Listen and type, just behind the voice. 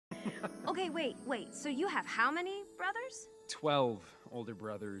Okay, wait. So you have how many brothers? 12 older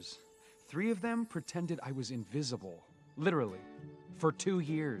brothers. 3 of them pretended I was invisible. Literally. For 2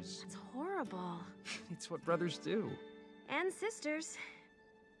 years. That's horrible. It's what brothers do. And sisters.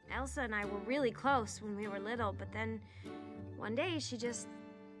 Elsa and I were really close when we were little, but then one day she just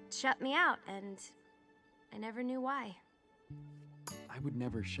shut me out, and I never knew why. I would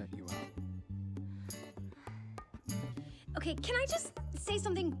never shut you out. Okay, can I just say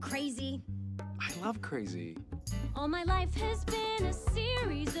something crazy? I love crazy. All my life has been a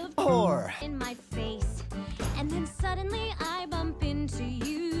series of Or in my face, and then suddenly I bump into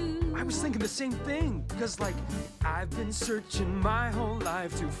you. I was thinking the same thing, because like, I've been searching my whole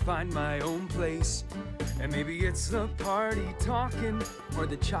life to find my own place. And maybe it's the party talking, or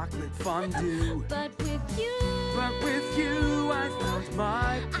the chocolate fondue. But with you, I found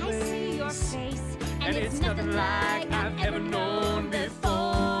my place. I see your face, and it's nothing like I've ever known before.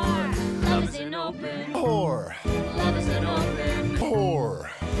 Love isn't open. or Love isn't open. or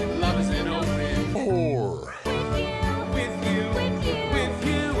Love isn't open. or with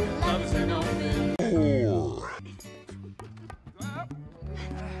you, Love isn't open. or.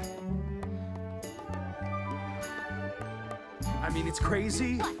 I mean, it's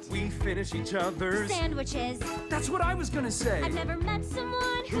crazy. What? We finish each other's. sandwiches. That's what I was gonna say. I've never met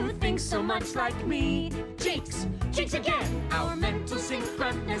someone who thinks so much like me. Jinx again. Our mental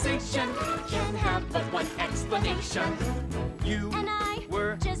synchronization can have but one explanation. You And I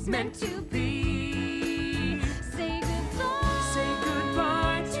were just meant to be. Say goodbye. Say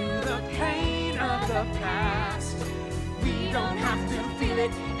goodbye to the pain of the past. We don't have to feel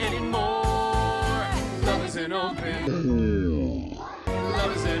it anymore. Love isn't open.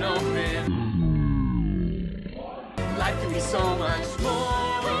 Love isn't open. Life can be so much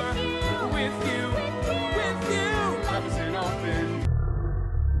more with you. Love isn't open.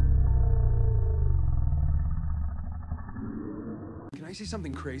 Can I say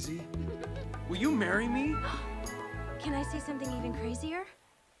something crazy? Will you marry me? Can I say something even crazier?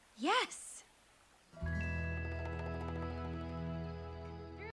 Yes!